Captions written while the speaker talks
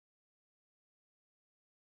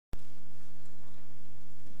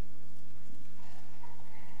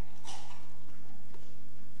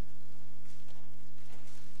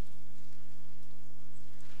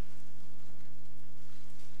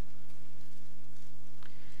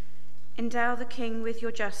Endow the king with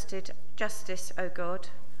your justice, O God,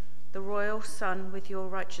 the royal son with your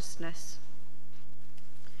righteousness.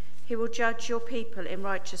 He will judge your people in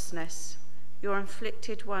righteousness, your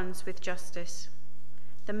afflicted ones with justice.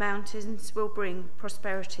 The mountains will bring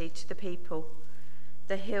prosperity to the people,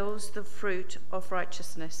 the hills the fruit of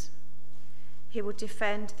righteousness. He will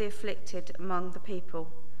defend the afflicted among the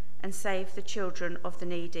people and save the children of the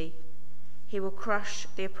needy. He will crush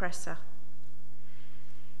the oppressor.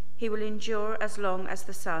 He will endure as long as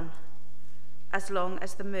the sun, as long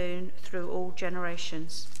as the moon through all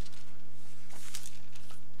generations.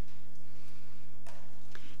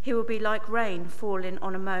 He will be like rain falling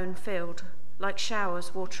on a mown field, like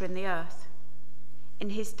showers watering the earth.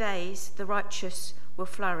 In his days the righteous will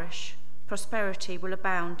flourish, prosperity will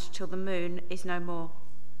abound till the moon is no more.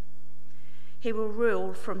 He will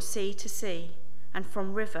rule from sea to sea and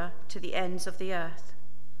from river to the ends of the earth.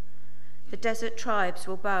 The desert tribes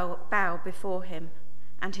will bow before him,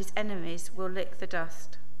 and his enemies will lick the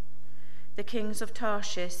dust. The kings of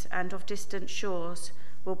Tarshish and of distant shores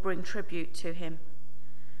will bring tribute to him.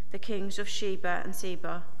 The kings of Sheba and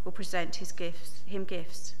Seba will present him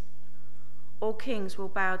gifts. All kings will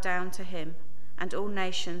bow down to him, and all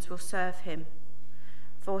nations will serve him,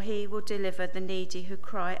 for he will deliver the needy who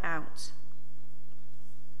cry out.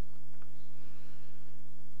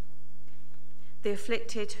 The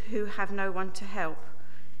afflicted who have no one to help.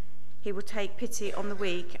 He will take pity on the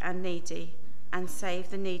weak and needy, and save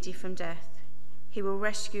the needy from death. He will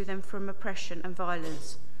rescue them from oppression and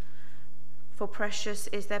violence. For precious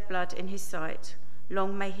is their blood in his sight.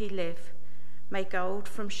 Long may he live. May gold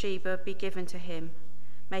from Sheba be given to him.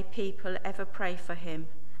 May people ever pray for him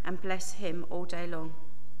and bless him all day long.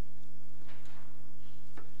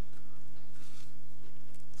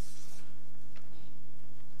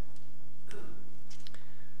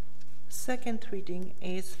 Second reading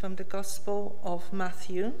is from the Gospel of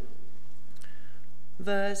Matthew,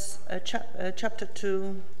 chapter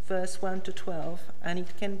 2, verse 1 to 12, and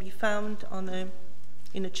it can be found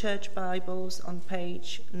in the church Bibles on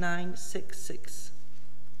page 966.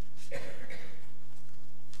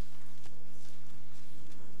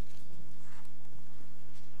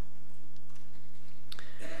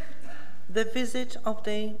 The visit of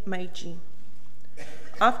the Magi.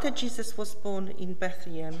 After Jesus was born in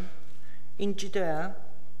Bethlehem, in Judea,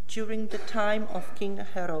 during the time of King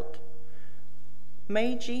Herod,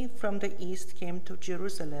 Magi from the east came to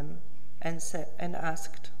Jerusalem and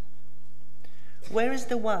asked, "Where is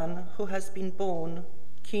the one who has been born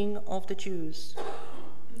King of the Jews?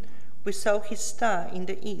 We saw his star in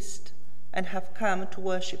the east and have come to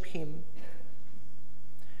worship him."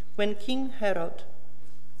 When King Herod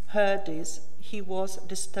heard this, he was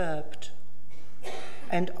disturbed,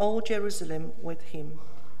 and all Jerusalem with him.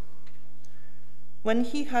 When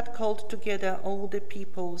he had called together all the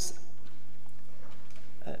people's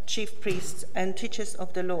chief priests and teachers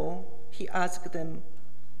of the law, he asked them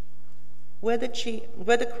where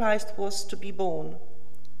the Christ was to be born.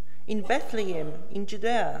 "In Bethlehem, in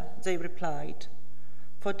Judea," they replied,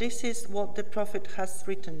 "for this is what the prophet has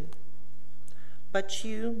written. But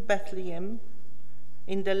you, Bethlehem,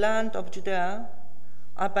 in the land of Judea,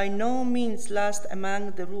 are by no means last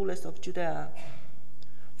among the rulers of Judea.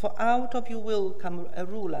 For out of you will come a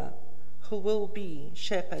ruler who will be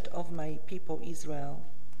shepherd of my people Israel."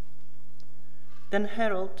 Then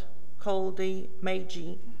Herod called the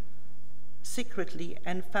Magi secretly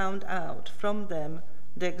and found out from them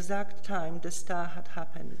the exact time the star had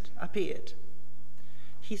appeared.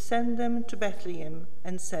 He sent them to Bethlehem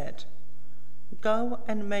and said, "Go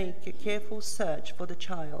and make a careful search for the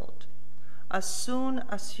child. As soon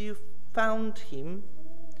as you found him,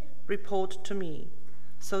 report to me,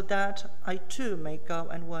 so that I too may go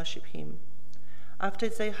and worship him." After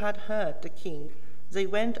they had heard the king, they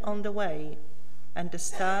went on the way, and the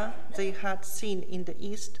star they had seen in the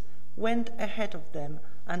east went ahead of them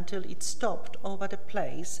until it stopped over the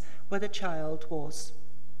place where the child was.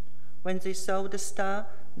 When they saw the star,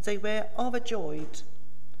 they were overjoyed.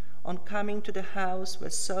 On coming to the house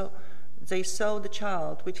they saw the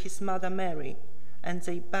child with his mother Mary, and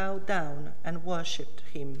they bowed down and worshipped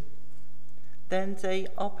him. Then they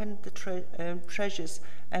opened the treasures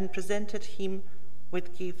and presented him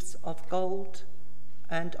with gifts of gold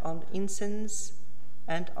and of incense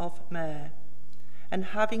and of myrrh. And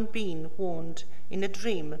having been warned in a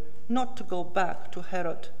dream not to go back to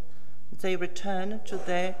Herod, they returned to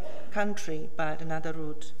their country by another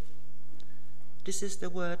route. This is the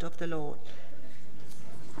word of the Lord.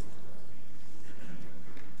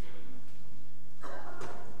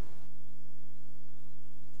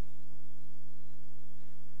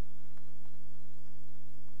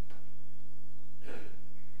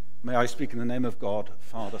 May I speak in the name of God,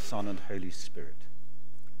 Father, Son, and Holy Spirit.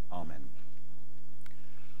 Amen.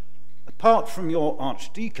 Apart from your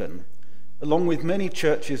archdeacon, along with many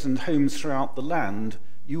churches and homes throughout the land,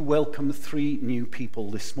 you welcome 3 new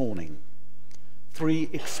people this morning.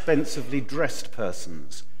 3 expensively dressed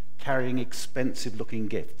persons carrying expensive-looking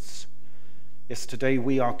gifts. Yes, today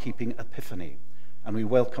we are keeping Epiphany, and we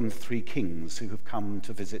welcome 3 kings who have come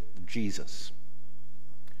to visit Jesus.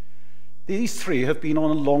 These 3 have been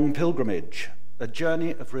on a long pilgrimage, a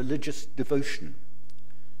journey of religious devotion.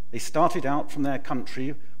 They started out from their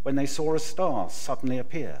country when they saw a star suddenly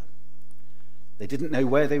appear. They didn't know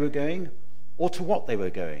where they were going or to what they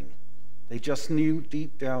were going. They just knew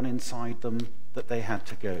deep down inside them that they had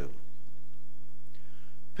to go.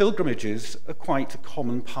 Pilgrimages are quite a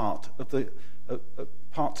common part of the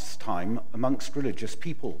pastime amongst religious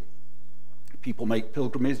people. People make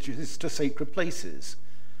pilgrimages to sacred places: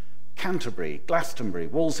 Canterbury, Glastonbury,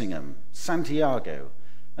 Walsingham, Santiago,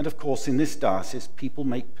 and of course in this diocese people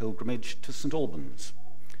make pilgrimage to St Albans,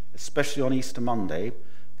 especially on Easter Monday,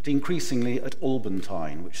 but increasingly at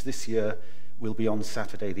Albantine, which this year will be on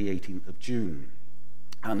Saturday the 18th of June,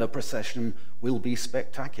 and the procession will be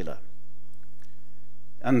spectacular.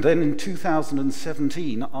 And then in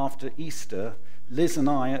 2017, after Easter, Liz and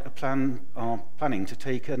I are planning to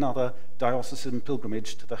take another diocesan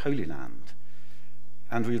pilgrimage to the Holy Land.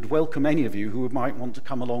 And we would welcome any of you who might want to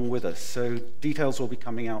come along with us. So details will be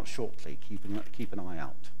coming out shortly. Keep an eye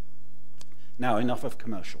out. Now, enough of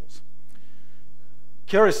commercials.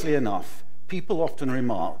 Curiously enough, people often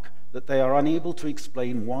remark that they are unable to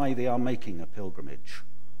explain why they are making a pilgrimage.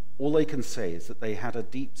 All they can say is that they had a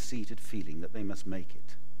deep-seated feeling that they must make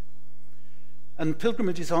it. And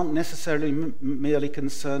pilgrimages aren't necessarily merely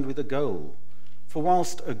concerned with a goal. For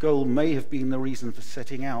whilst a goal may have been the reason for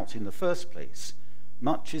setting out in the first place,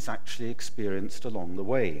 much is actually experienced along the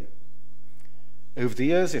way. Over the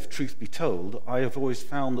years, if truth be told, I have always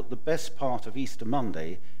found that the best part of Easter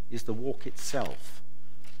Monday is the walk itself,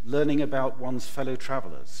 learning about one's fellow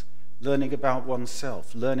travellers, learning about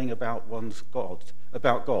oneself, learning about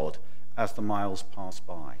God as the miles pass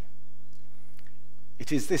by.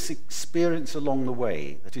 It is this experience along the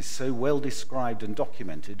way that is so well described and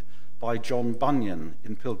documented by John Bunyan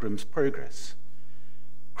in Pilgrim's Progress.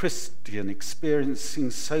 Christian experiencing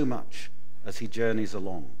so much as he journeys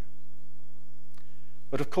along.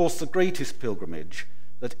 But of course, the greatest pilgrimage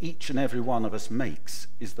that each and every one of us makes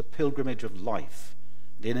is the pilgrimage of life,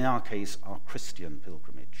 and in our case, our Christian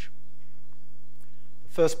pilgrimage.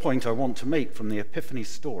 The first point I want to make from the Epiphany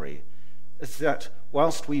story is that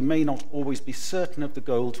whilst we may not always be certain of the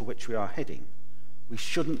goal to which we are heading, we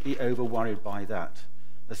shouldn't be over-worried by that,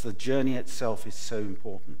 as the journey itself is so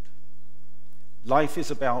important. Life is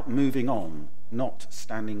about moving on, not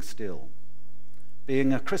standing still.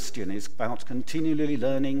 Being a Christian is about continually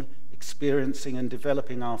learning, experiencing, and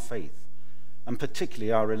developing our faith, and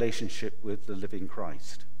particularly our relationship with the living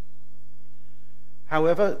Christ.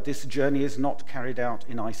 However, this journey is not carried out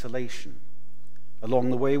in isolation. Along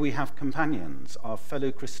the way, we have companions, our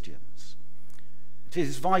fellow Christians. It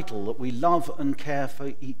is vital that we love and care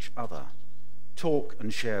for each other, talk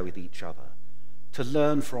and share with each other, to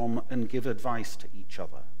learn from and give advice to each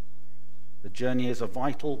other. The journey is a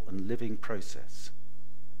vital and living process.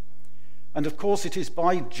 And of course, it is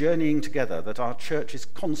by journeying together that our church is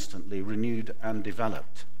constantly renewed and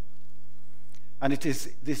developed. And it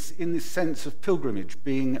is in this sense of pilgrimage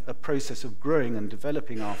being a process of growing and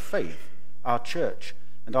developing our faith, our church,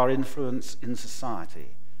 and our influence in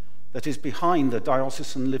society that is behind the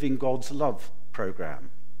Diocesan Living God's Love programme.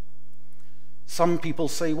 Some people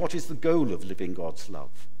say, what is the goal of living God's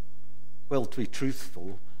love? Well, to be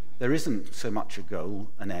truthful, there isn't so much a goal,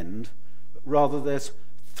 an end, but rather there's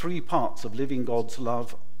 3 parts of living God's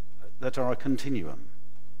love that are a continuum.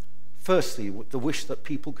 Firstly, the wish that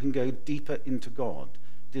people can go deeper into God,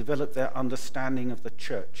 develop their understanding of the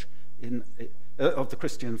church, of the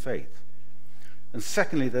Christian faith. And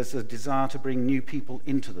secondly, there's a desire to bring new people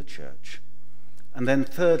into the church. And then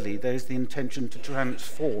thirdly, there's the intention to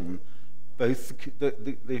transform both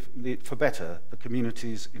for better the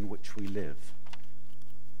communities in which we live.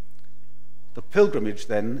 The pilgrimage,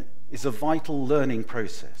 then, is a vital learning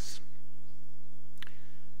process.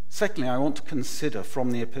 Secondly, I want to consider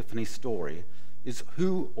from the Epiphany story is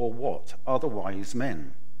who or what are the wise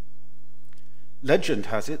men. Legend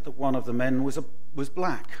has it that one of the men was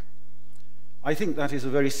black. I think that is a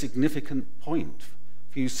very significant point,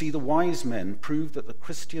 for you see, the wise men prove that the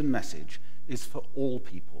Christian message is for all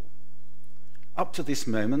people. Up to this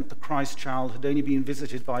moment, the Christ child had only been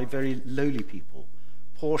visited by very lowly people,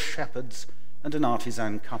 poor shepherds and an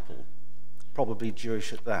artisan couple. probably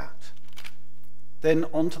Jewish at that. Then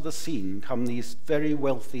onto the scene come these very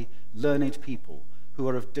wealthy, learned people who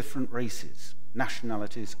are of different races,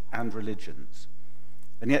 nationalities, and religions.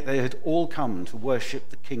 And yet they had all come to worship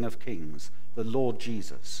the King of Kings, the Lord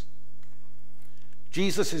Jesus.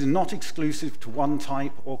 Jesus is not exclusive to one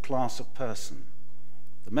type or class of person.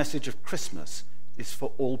 The message of Christmas is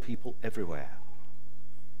for all people everywhere.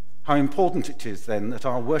 How important it is then that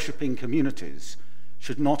our worshipping communities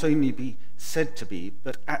should not only be said to be,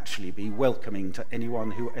 but actually be welcoming to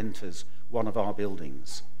anyone who enters one of our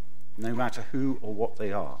buildings, no matter who or what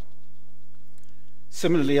they are.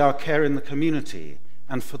 Similarly, our care in the community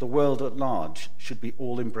and for the world at large should be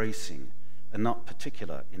all-embracing and not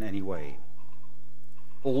particular in any way.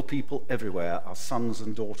 All people everywhere are sons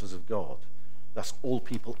and daughters of God. Thus, all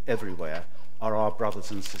people everywhere are our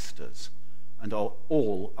brothers and sisters, and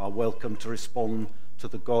all are welcome to respond to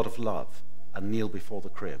the God of love and kneel before the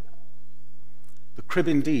crib. The crib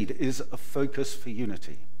indeed is a focus for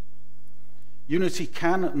unity. Unity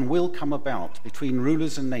can and will come about between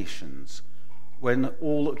rulers and nations when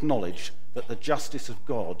all acknowledge that the justice of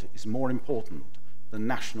God is more important than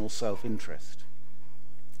national self-interest.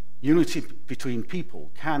 Unity between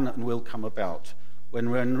people can and will come about when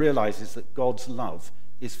one realizes that God's love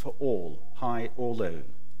is for all, high or low.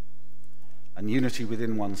 And unity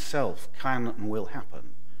within oneself can and will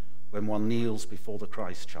happen when one kneels before the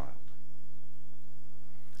Christ child.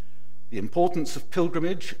 The importance of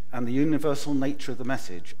pilgrimage and the universal nature of the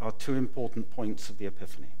message are two important points of the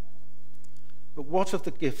Epiphany. But what of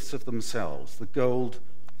the gifts of themselves, the gold,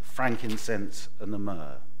 the frankincense, and the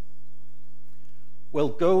myrrh? Well,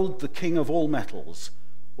 gold, the king of all metals,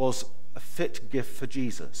 was a fit gift for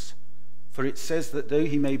Jesus, for it says that though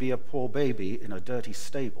he may be a poor baby in a dirty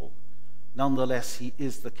stable, nonetheless he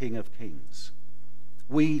is the King of Kings.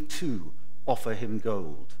 We too offer him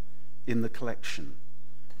gold in the collection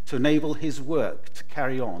to enable his work to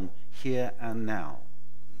carry on here and now.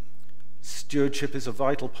 Stewardship is a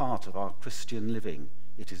vital part of our Christian living.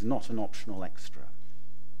 It is not an optional extra.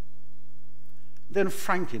 Then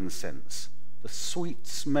frankincense, the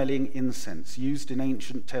sweet-smelling incense used in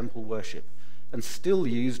ancient temple worship and still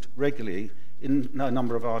used regularly in a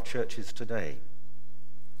number of our churches today.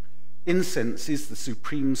 Incense is the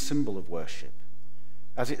supreme symbol of worship.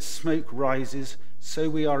 As its smoke rises, so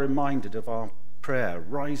we are reminded of our prayer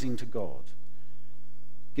rising to God.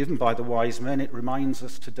 Given by the wise men, it reminds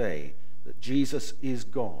us today that Jesus is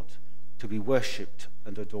God, to be worshipped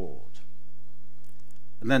and adored.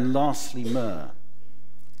 And then lastly, myrrh.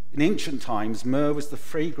 In ancient times, myrrh was the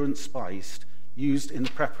fragrant spice used in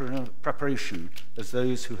the preparation of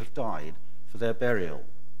those who have died for their burial.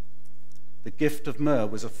 The gift of myrrh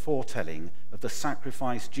was a foretelling of the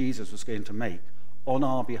sacrifice Jesus was going to make on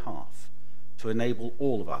our behalf to enable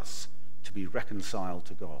all of us to be reconciled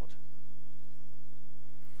to God.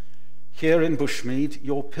 Here in Bushmead,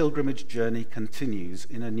 your pilgrimage journey continues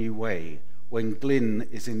in a new way when Glyn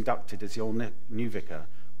is inducted as your new vicar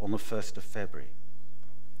on the 1st of February.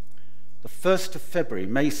 The 1st of February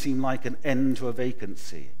may seem like an end to a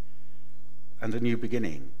vacancy and a new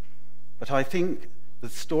beginning, but I think the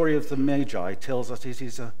story of the Magi tells us it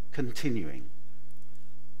is a continuing.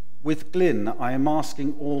 With Glyn, I am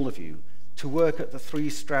asking all of you to work at the 3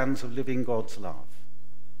 strands of living God's love.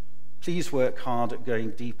 Please work hard at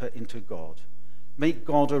going deeper into God. Make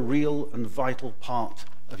God a real and vital part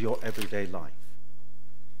of your everyday life.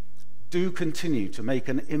 Do continue to make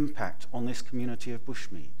an impact on this community of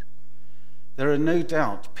Bushmead. There are no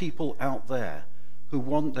doubt people out there who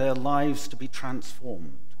want their lives to be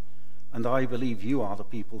transformed, and I believe you are the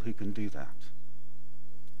people who can do that.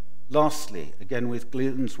 Lastly, again with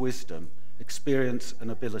Glyn's wisdom, experience and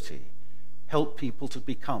ability, help people to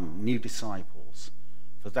become new disciples,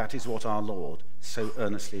 for that is what our Lord so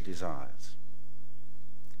earnestly desires.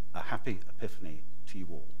 A happy Epiphany to you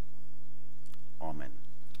all. Amen.